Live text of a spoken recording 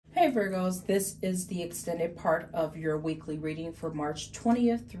Hey Virgos, this is the extended part of your weekly reading for March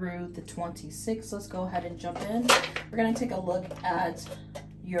 20th through the 26th. Let's go ahead and jump in. We're going to take a look at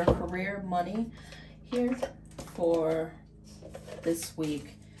your career money here for this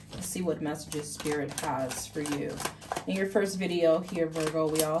week to see what messages Spirit has for you. In your first video here, Virgo,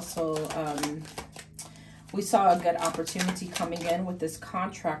 we also we saw a good opportunity coming in with this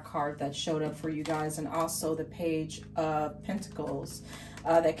contract card that showed up for you guys, and also the Page of Pentacles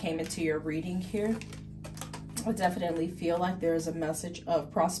that came into your reading here. I definitely feel like there is a message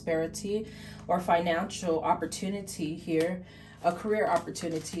of prosperity or financial opportunity here, a career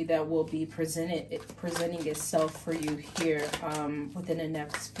opportunity that will be presenting itself for you here within the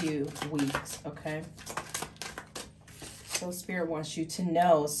next few weeks, okay? So Spirit wants you to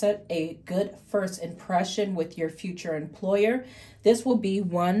know, set a good first impression with your future employer. This will be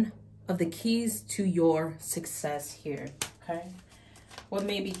one of the keys to your success here, okay? What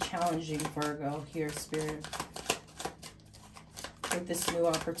may be challenging, Virgo, here, Spirit, with this new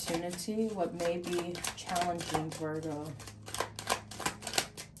opportunity? What may be challenging, Virgo?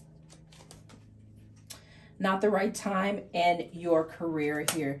 Not the right time in your career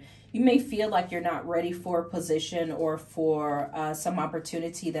here. You may feel like you're not ready for a position or for some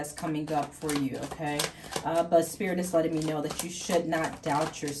opportunity that's coming up for you, okay? But Spirit is letting me know that you should not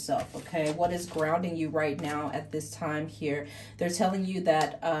doubt yourself, okay? What is grounding you right now at this time here? They're telling you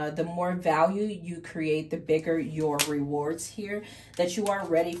that the more value you create, the bigger your rewards here, that you are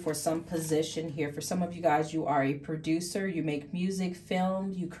ready for some position here. For some of you guys, you are a producer, you make music,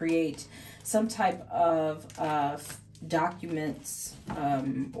 film, you create some type of documents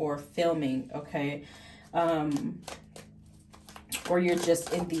or filming, okay, or you're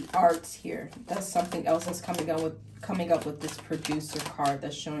just in the arts here. That's something else that's coming up with this producer card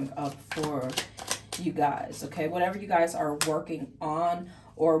that's showing up for you guys, okay? Whatever you guys are working on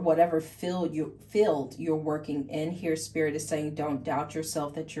or whatever field you're working in here, Spirit is saying don't doubt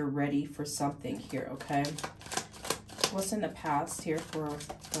yourself, that you're ready for something here, okay? What's in the past here for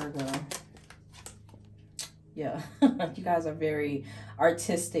Virgo? Yeah, you guys are very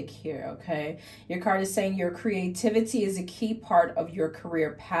artistic here, okay? Your card is saying your creativity is a key part of your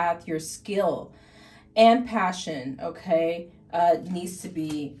career path. Your skill and passion, okay, needs to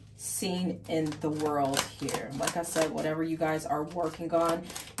be seen in the world here. Like I said, whatever you guys are working on,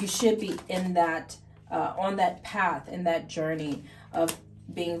 you should be in that, on that path, in that journey of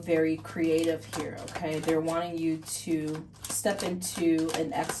being very creative here, okay? They're wanting you to step into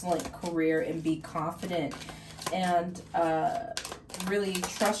an excellent career and be confident and really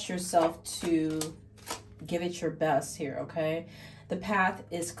trust yourself to give it your best here, okay? The path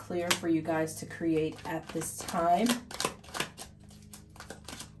is clear for you guys to create at this time.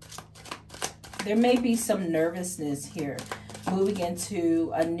 There may be some nervousness here, moving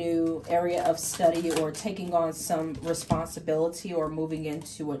into a new area of study or taking on some responsibility or moving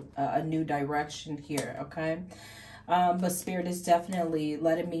into a new direction here, okay? But Spirit is definitely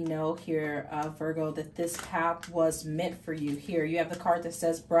letting me know here, Virgo, that this path was meant for you here. You have the card that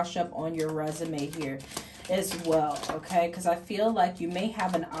says brush up on your resume here as well, okay? Because I feel like you may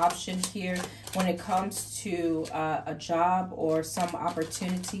have an option here when it comes to a job or some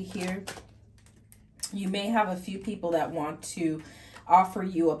opportunity here. You may have a few people that want to offer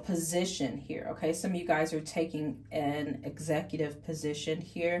you a position here, okay? Some of you guys are taking an executive position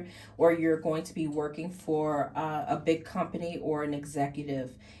here, or you're going to be working for a big company or an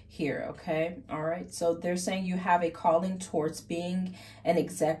executive here, okay? All right, so they're saying you have a calling towards being an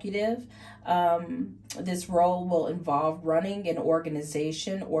executive. This role will involve running an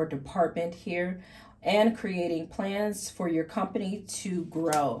organization or department here, and creating plans for your company to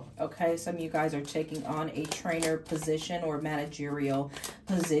grow, okay? Some of you guys are taking on a trainer position or managerial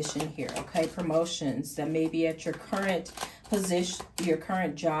position here, okay? Promotions that may be at your current position, your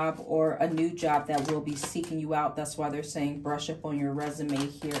current job, or a new job that will be seeking you out. That's why they're saying brush up on your resume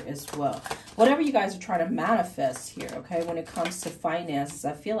here as well. Whatever you guys are trying to manifest here, okay? When it comes to finances,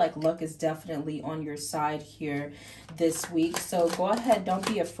 I feel like luck is definitely on your side here this week. So go ahead, don't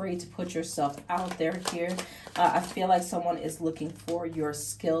be afraid to put yourself out there here. I feel like someone is looking for your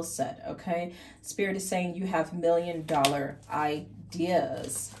skill set, okay? Spirit is saying you have $1,000,000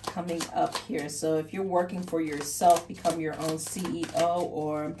 ideas coming up here. So if you're working for yourself, become your own CEO,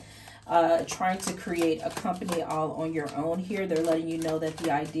 or trying to create a company all on your own here, they're letting you know that the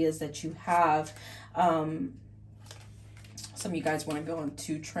ideas that you have, some of you guys want to go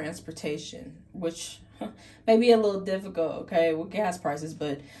into transportation, which may be a little difficult, okay, with gas prices,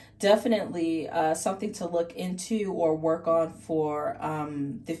 but definitely something to look into or work on for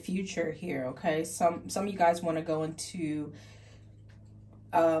the future here, okay? Some of you guys want to go into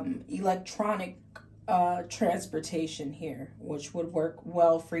electronic transportation here, which would work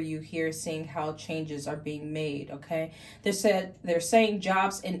well for you here, seeing how changes are being made. Okay, they're saying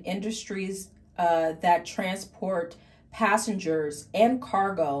jobs in industries that transport passengers and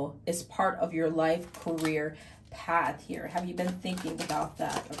cargo is part of your life career path here. Have you been thinking about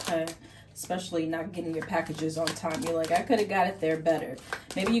that? Okay, especially not getting your packages on time. You're like, I could have got it there better.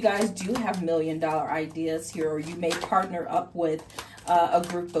 Maybe you guys do have $1 million ideas here, or you may partner up with a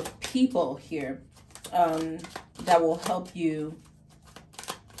group of people here that will help you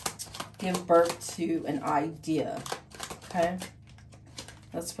give birth to an idea. Okay,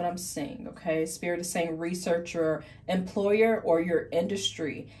 that's what I'm saying. Okay, Spirit is saying research your employer or your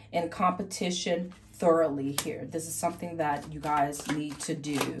industry in competition thoroughly here. This is something that you guys need to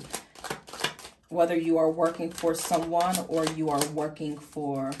do, whether you are working for someone or you are working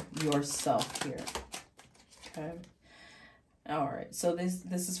for yourself here. Okay. All right, so this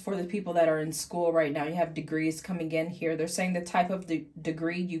is for the people that are in school right now. You have degrees coming in here. They're saying the type of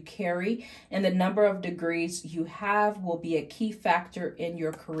degree you carry and the number of degrees you have will be a key factor in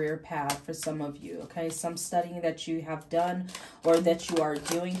your career path for some of you, okay? Some studying that you have done or that you are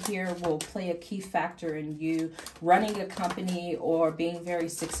doing here will play a key factor in you running a company or being very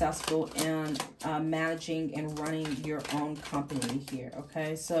successful in managing and running your own company here,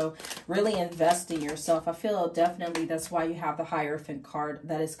 okay? So really invest in yourself. I feel definitely that's why you have the Hierophant card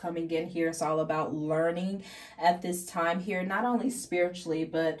that is coming in here. It's all about learning at this time here, not only spiritually,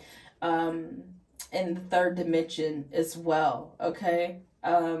 but in the third dimension as well, okay?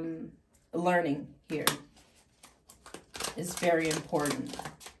 Learning here is very important.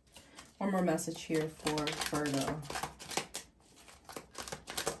 One more message here for Virgo.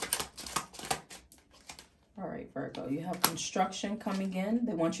 All right, Virgo, you have construction coming in.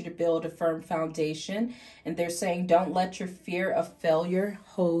 They want you to build a firm foundation. And they're saying don't let your fear of failure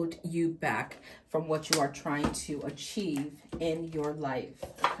hold you back from what you are trying to achieve in your life.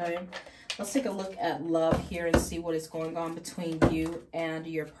 Okay, let's take a look at love here and see what is going on between you and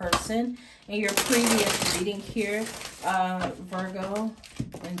your person. In your previous reading here, Virgo,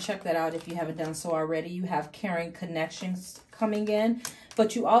 and check that out if you haven't done so already. You have caring connections coming in,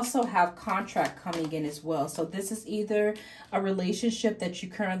 but you also have contract coming in as well. So this is either a relationship that you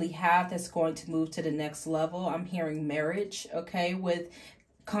currently have that's going to move to the next level. I'm hearing marriage, okay, with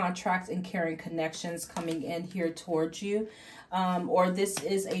contracts and caring connections coming in here towards you. Or this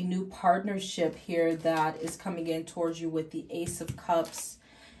is a new partnership here that is coming in towards you with the Ace of Cups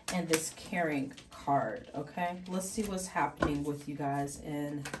and this caring card, okay? Let's see what's happening with you guys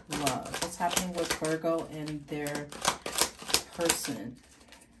in love. What's happening with Virgo and their person.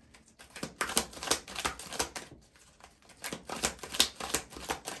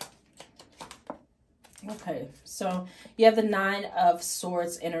 Okay, so you have the Nine of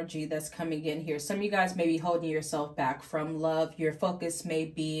Swords energy that's coming in here. Some of you guys may be holding yourself back from love. Your focus may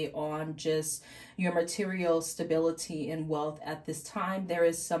be on just your material stability and wealth at this time. There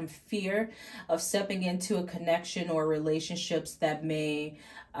is some fear of stepping into a connection or relationships that may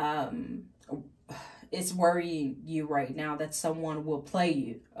it's worrying you right now that someone will play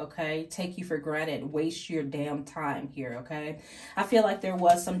you, okay? Take you for granted, waste your damn time here, okay? I feel like there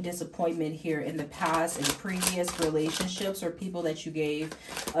was some disappointment here in the past in previous relationships or people that you gave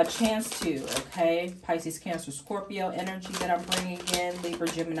a chance to, okay? Pisces, Cancer, Scorpio energy that I'm bringing in, Libra,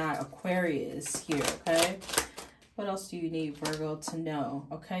 Gemini, Aquarius here, okay? What else do you need, Virgo, to know?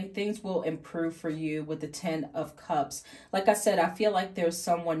 Okay, things will improve for you with the 10 of Cups. Like I said, I feel like there's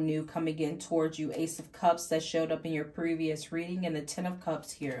someone new coming in towards you. Ace of Cups that showed up in your previous reading and the 10 of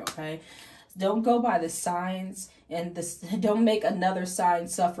Cups here, okay? Don't go by the signs and don't make another sign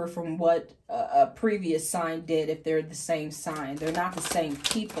suffer from what a previous sign did if they're the same sign. They're not the same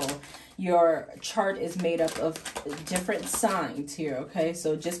people. Your chart is made up of different signs here, okay?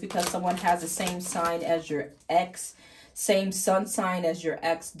 So just because someone has the same sign as your ex, same sun sign as your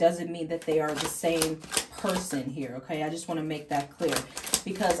ex, doesn't mean that they are the same person here, okay? I just want to make that clear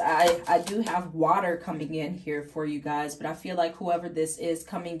because I do have water coming in here for you guys, but I feel like whoever this is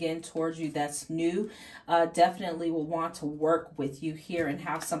coming in towards you that's new definitely will want to work with you here and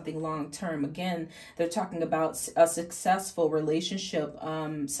have something long-term. Again, they're talking about a successful relationship,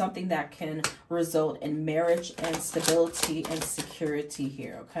 something that can result in marriage and stability and security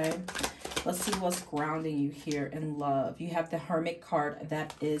here, okay? Let's see what's grounding you here in love. You have the Hermit card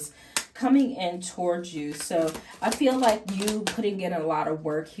that is coming in towards you. So I feel like you putting in a lot of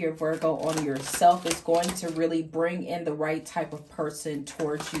work here, Virgo, on yourself is going to really bring in the right type of person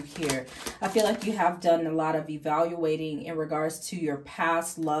towards you here. I feel like you have done a lot of evaluating in regards to your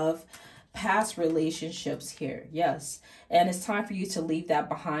past love past relationships here. Yes. And it's time for you to leave that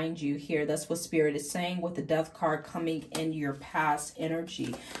behind you here. That's what Spirit is saying with the Death card coming in your past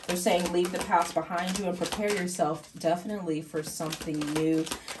energy. They're saying leave the past behind you and prepare yourself definitely for something new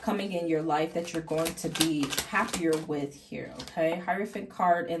coming in your life that you're going to be happier with here. Okay. Hierophant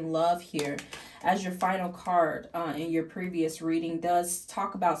card in love here as your final card in your previous reading does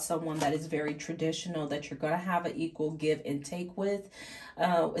talk about someone that is very traditional, that you're going to have an equal give and take with.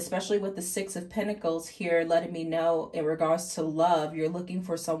 Especially with the Six of Pentacles here, letting me know in regards to love, you're looking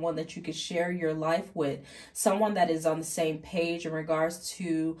for someone that you could share your life with, someone that is on the same page in regards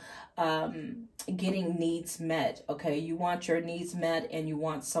to getting needs met. Okay, you want your needs met and you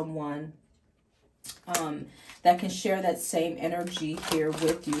want someone that can share that same energy here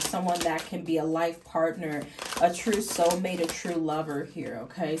with you, someone that can be a life partner, a true soulmate, a true lover here.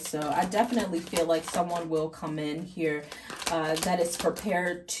 Okay, so I definitely feel like someone will come in here that is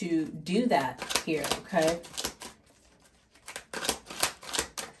prepared to do that here. Okay,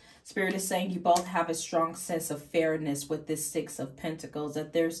 Spirit is saying you both have a strong sense of fairness with this Six of Pentacles,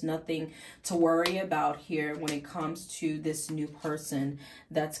 that there's nothing to worry about here when it comes to this new person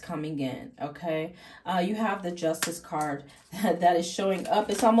that's coming in. Okay, you have the Justice card that is showing up.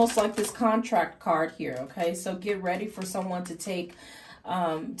 It's almost like this contract card here. Okay, so get ready for someone to take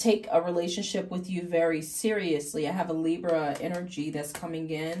a relationship with you very seriously. I have a Libra energy that's coming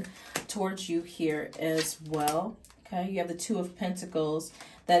in towards you here as well. Okay, you have the Two of Pentacles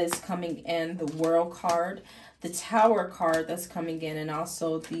that is coming in, the World card, the Tower card that's coming in, and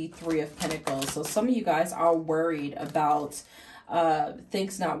also the Three of Pentacles. So some of you guys are worried about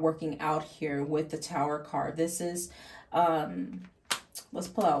things not working out here with the Tower card. This is, let's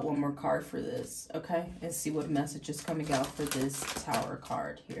pull out one more card for this, okay, and see what message is coming out for this Tower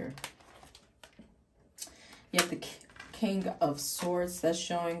card here. You have the King of Swords that's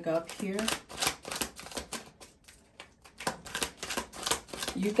showing up here.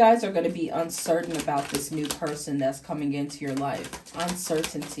 You guys are going to be uncertain about this new person that's coming into your life.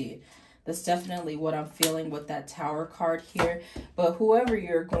 Uncertainty. That's definitely what I'm feeling with that Tower card here. But whoever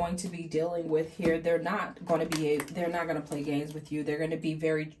you're going to be dealing with here, they're not going to play games with you. They're going to be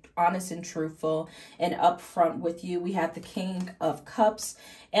very honest and truthful and upfront with you. We have the King of Cups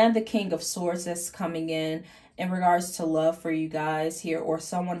and the King of Swords that's coming in regards to love for you guys here, or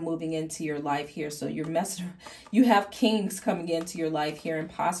someone moving into your life here. So you have kings coming into your life here, and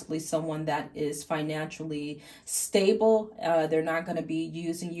possibly someone that is financially stable. They're not going to be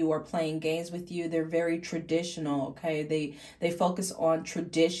using you or playing games with you. They're very traditional. Okay, they focus on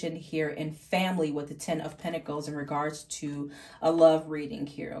tradition here and family with the Ten of Pentacles in regards to a love reading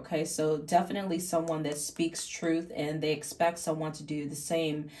here. Okay, so definitely someone that speaks truth, and they expect someone to do the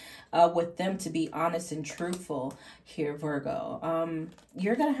same with them, to be honest and truthful here, Virgo.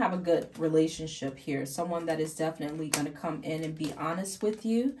 You're going to have a good relationship here. Someone that is definitely going to come in and be honest with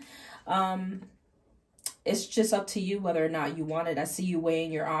you. It's just up to you whether or not you want it. I see you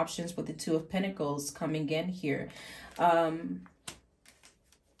weighing your options with the Two of Pentacles coming in here. And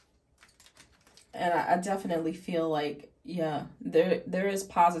I definitely feel like, yeah, there is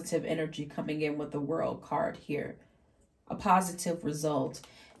positive energy coming in with the World card here. A positive result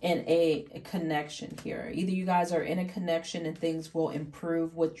in a connection here. Either you guys are in a connection and things will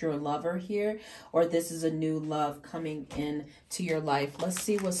improve with your lover here, or this is a new love coming in to your life. Let's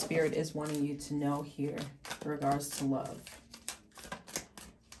see what Spirit is wanting you to know here in regards to love.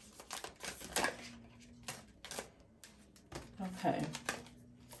 Okay.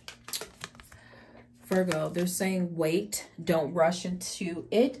 Virgo, they're saying wait, don't rush into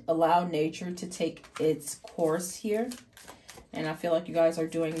it. Allow nature to take its course here. And I feel like you guys are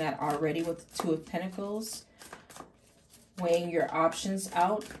doing that already with the Two of Pentacles. Weighing your options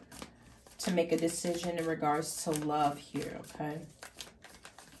out to make a decision in regards to love here, okay?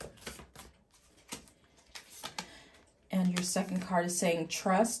 And your second card is saying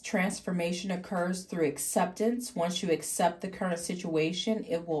trust. Transformation occurs through acceptance. Once you accept the current situation,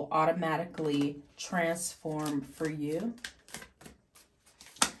 it will automatically transform for you.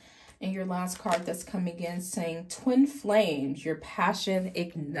 And your last card that's coming in saying twin flames, your passion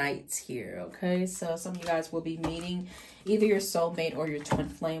ignites here, okay? So some of you guys will be meeting either your soulmate or your twin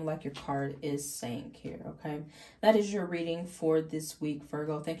flame, like your card is saying here, okay? That is your reading for this week,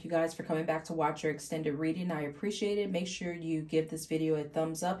 Virgo. Thank you guys for coming back to watch your extended reading. I appreciate it. Make sure you give this video a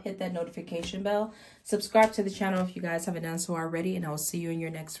thumbs up, hit that notification bell, subscribe to the channel if you guys haven't done so already, and I will see you in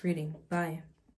your next reading. Bye.